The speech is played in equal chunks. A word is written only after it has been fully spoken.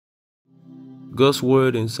God's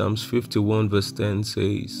word in Psalms 51 verse 10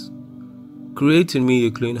 says, "Create in me a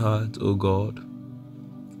clean heart, O God,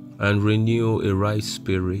 and renew a right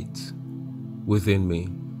spirit within me."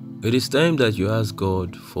 It is time that you ask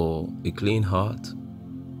God for a clean heart,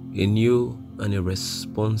 a new and a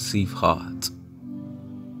responsive heart,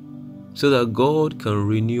 so that God can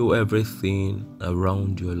renew everything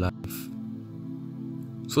around your life,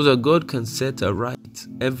 so that God can set aright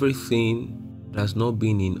everything that has not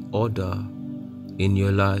been in order in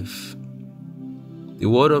your life. The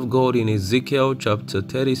word of God in Ezekiel chapter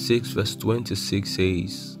 36 verse 26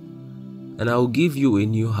 says, "And I will give you a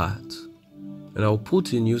new heart, and I will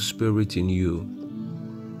put a new spirit in you,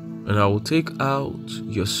 and I will take out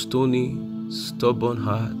your stony, stubborn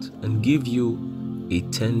heart and give you a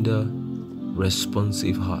tender,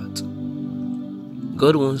 responsive heart."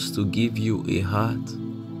 God wants to give you a heart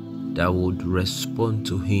that would respond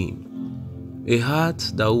to Him, a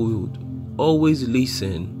heart that would always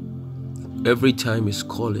listen every time He's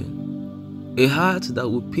calling, a heart that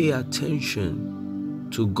will pay attention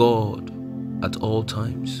to God at all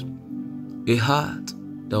times, a heart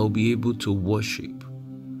that will be able to worship,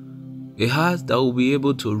 a heart that will be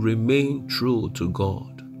able to remain true to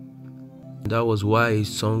God. That was why a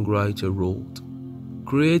songwriter wrote,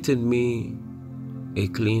 "Create in me a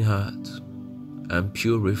clean heart and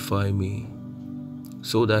purify me,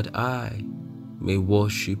 so that I may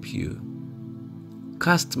worship you.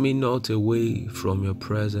 Cast me not away from your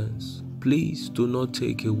presence. Please do not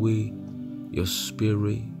take away your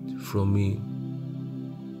spirit from me,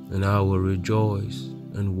 and I will rejoice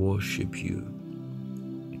and worship you."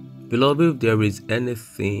 Beloved, if there is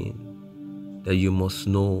anything that you must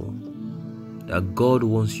know that God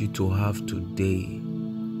wants you to have today,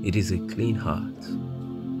 it is a clean heart.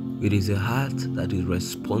 It is a heart that is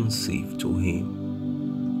responsive to Him.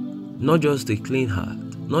 Not just a clean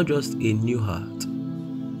heart, not just a new heart,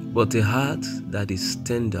 but a heart that is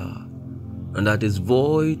tender and that is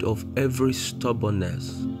void of every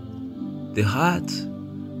stubbornness. The heart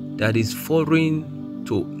that is foreign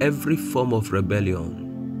to every form of rebellion.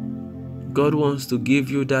 God wants to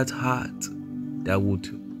give you that heart that would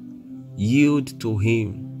yield to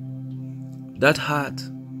Him, that heart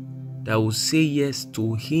that will say yes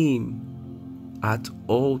to Him at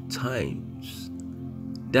all times,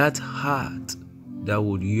 that heart that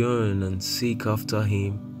would yearn and seek after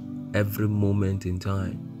Him every moment in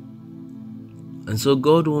time. And so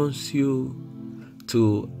God wants you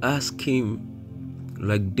to ask Him,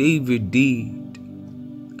 like David did,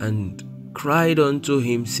 and cried unto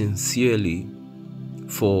Him sincerely,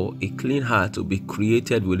 for a clean heart to be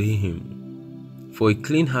created within him, for a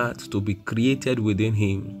clean heart to be created within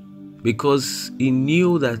him, because he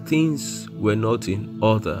knew that things were not in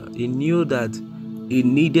order. He knew that he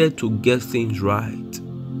needed to get things right.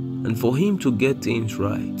 And for him to get things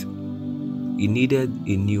right, he needed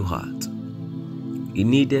a new heart. He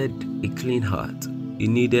needed a clean heart. He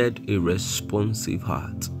needed a responsive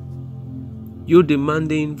heart. You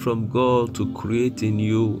demanding from God to create in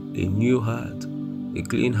you a new heart, a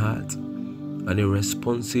clean heart, and a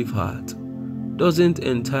responsive heart doesn't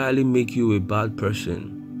entirely make you a bad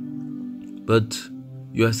person. But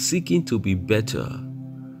you are seeking to be better.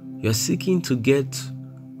 You are seeking to get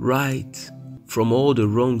right from all the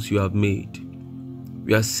wrongs you have made.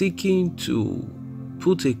 You are seeking to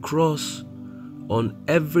put a cross on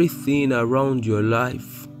everything around your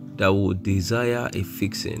life that would desire a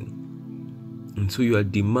fixing. And so you are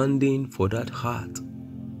demanding for that heart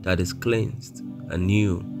that is cleansed and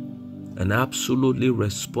new and absolutely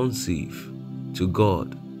responsive to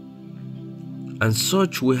God. And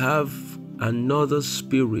such we have another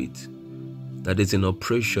spirit that is in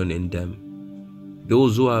operation in them.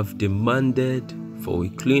 Those who have demanded for a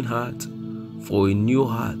clean heart, for a new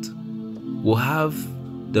heart, will have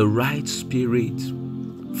the right spirit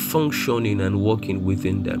functioning and working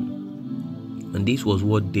within them. And this was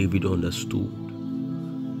what David understood,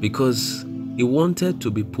 because he wanted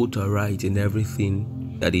to be put aright in everything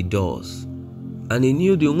that he does. And he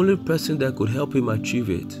knew the only person that could help him achieve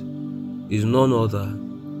it is none other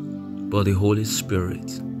but the Holy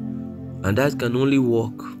Spirit. And that can only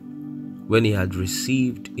work when he had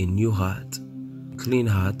received a new heart, a clean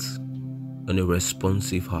heart, and a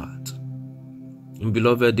responsive heart. And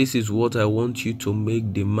beloved, this is what I want you to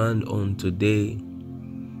make demand on today,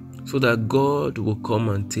 so that God will come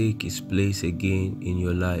and take his place again in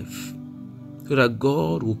your life, so that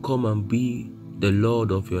God will come and be the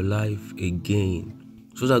Lord of your life again,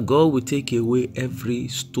 so that God will take away every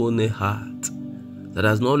stony heart that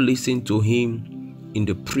has not listened to him in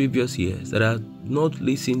the previous years, that has not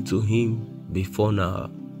listened to him before now.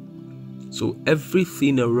 So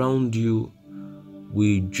everything around you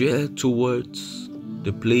we jar towards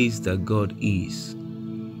the place that God is.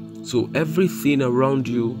 So everything around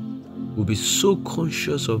you will be so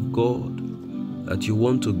conscious of God that you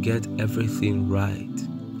want to get everything right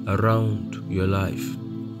around your life.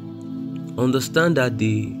 Understand that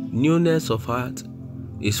the newness of heart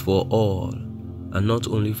is for all and not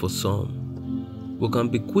only for some. We can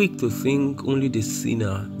be quick to think only the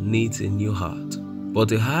sinner needs a new heart,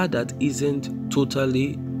 but a heart that isn't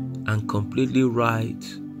totally and completely right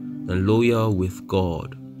and loyal with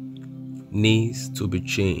God needs to be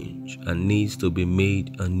changed and needs to be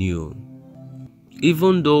made anew.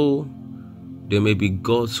 Even though they may be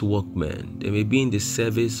God's workmen, they may be in the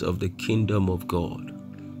service of the kingdom of God,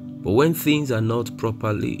 but when things are not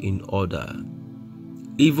properly in order,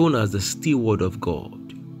 even as the steward of God,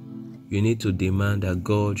 you need to demand that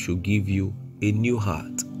God should give you a new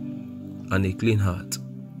heart and a clean heart.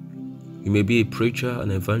 You may be a preacher,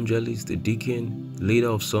 an evangelist, a deacon, leader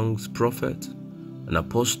of songs, prophet, an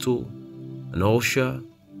apostle, an usher,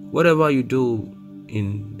 whatever you do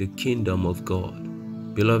in the kingdom of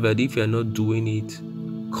God. Beloved, if you are not doing it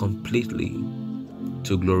completely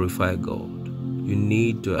to glorify God, you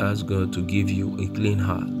need to ask God to give you a clean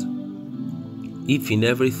heart. If in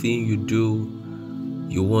everything you do,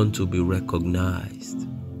 you want to be recognized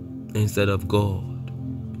instead of God,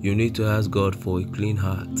 you need to ask God for a clean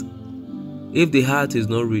heart. If the heart is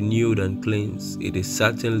not renewed and cleansed, it is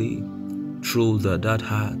certainly true that that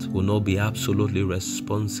heart will not be absolutely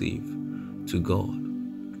responsive to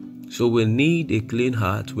God. So we need a clean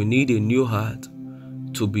heart, we need a new heart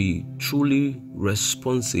to be truly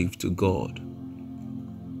responsive to God.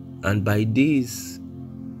 And by this,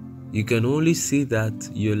 you can only see that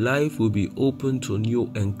your life will be open to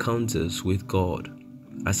new encounters with God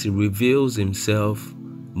as He reveals Himself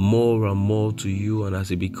more and more to you and as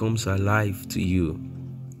He becomes alive to you.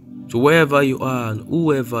 So wherever you are and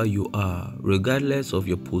whoever you are, regardless of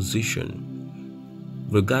your position,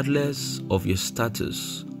 regardless of your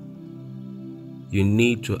status, you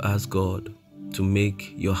need to ask God to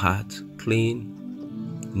make your heart clean,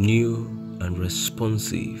 new, and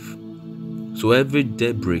responsive. So every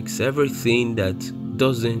debris, everything that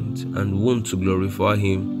doesn't and won't to glorify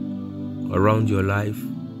Him around your life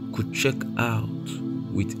could check out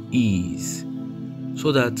with ease,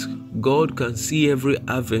 so that God can see every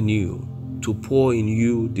avenue to pour in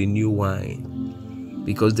you the new wine.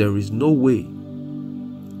 Because there is no way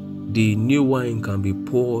the new wine can be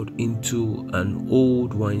poured into an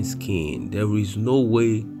old wineskin. There is no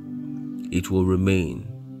way it will remain.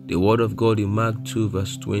 The word of God in Mark 2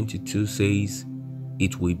 verse 22 says,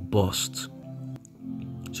 it will burst.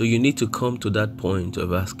 So you need to come to that point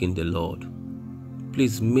of asking the Lord,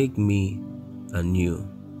 please make me anew.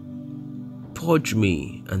 Purge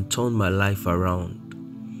me and turn my life around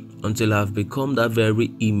until I've become that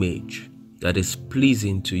very image that is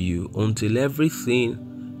pleasing to you, until everything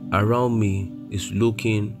around me is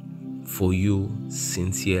looking for you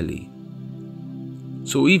sincerely.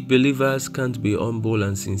 So if believers can't be humble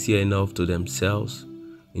and sincere enough to themselves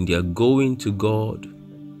in their going to God,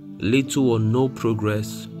 little or no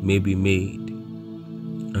progress may be made.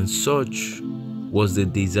 And such was the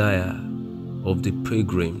desire of the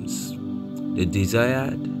pilgrims. They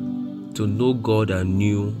desired to know God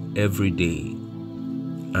anew every day,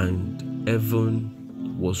 and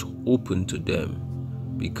heaven was open to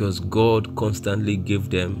them because God constantly gave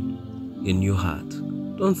them a new heart.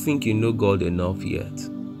 Don't think you know God enough yet.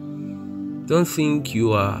 Don't think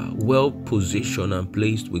you are well positioned and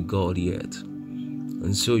placed with God yet,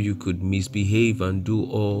 and so you could misbehave and do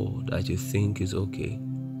all that you think is okay.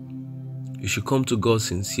 You should come to God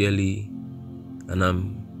sincerely, and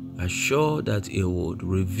I'm assured that He would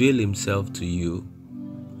reveal Himself to you.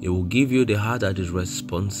 He will give you the heart that is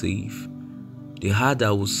responsive, the heart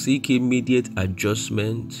that will seek immediate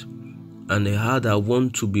adjustment, and a heart that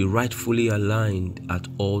wants to be rightfully aligned at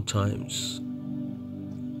all times.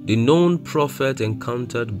 The known prophet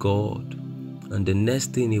encountered God, and the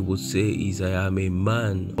next thing he would say is, I am a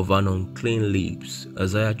man of an unclean lips.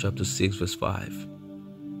 Isaiah chapter 6 verse 5.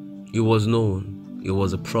 He was known, he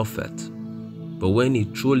was a prophet, but when he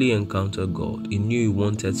truly encountered God, he knew he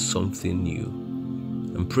wanted something new.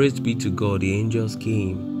 And praise be to God, the angels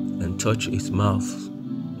came and touched his mouth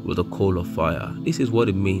with a coal of fire. This is what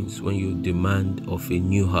it means when you demand of a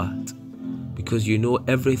new heart, because you know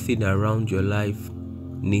everything around your life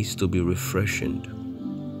needs to be refreshed.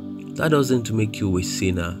 That doesn't make you a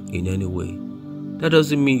sinner in any way. That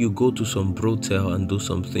doesn't mean you go to some brothel and do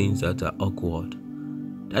some things that are awkward.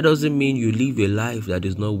 That doesn't mean you live a life that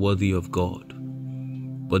is not worthy of God.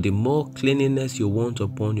 But the more cleanliness you want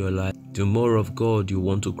upon your life, the more of God you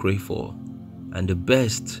want to crave for. And the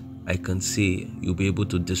best I can say, you'll be able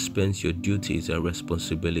to dispense your duties and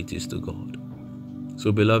responsibilities to God.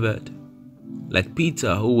 So beloved, like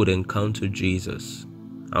Peter, who would encounter Jesus,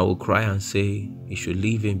 I will cry and say he should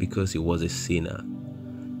leave him because he was a sinner.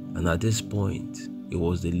 And at this point, he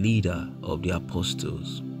was the leader of the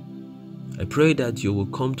apostles. I pray that you will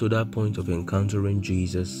come to that point of encountering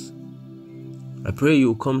Jesus. I pray you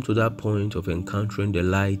will come to that point of encountering the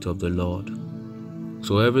light of the Lord.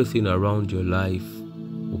 So everything around your life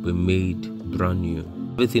will be made brand new.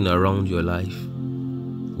 Everything around your life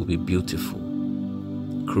will be beautiful.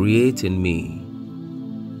 Create in me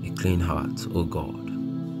a clean heart, O God,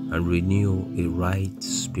 and renew a right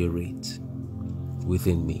spirit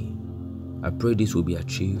within me. I pray this will be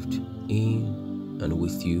achieved in and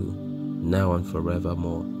with you, now and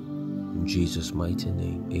forevermore. In Jesus' mighty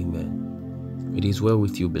name, amen. It is well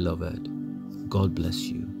with you, beloved. God bless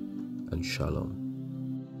you, and shalom.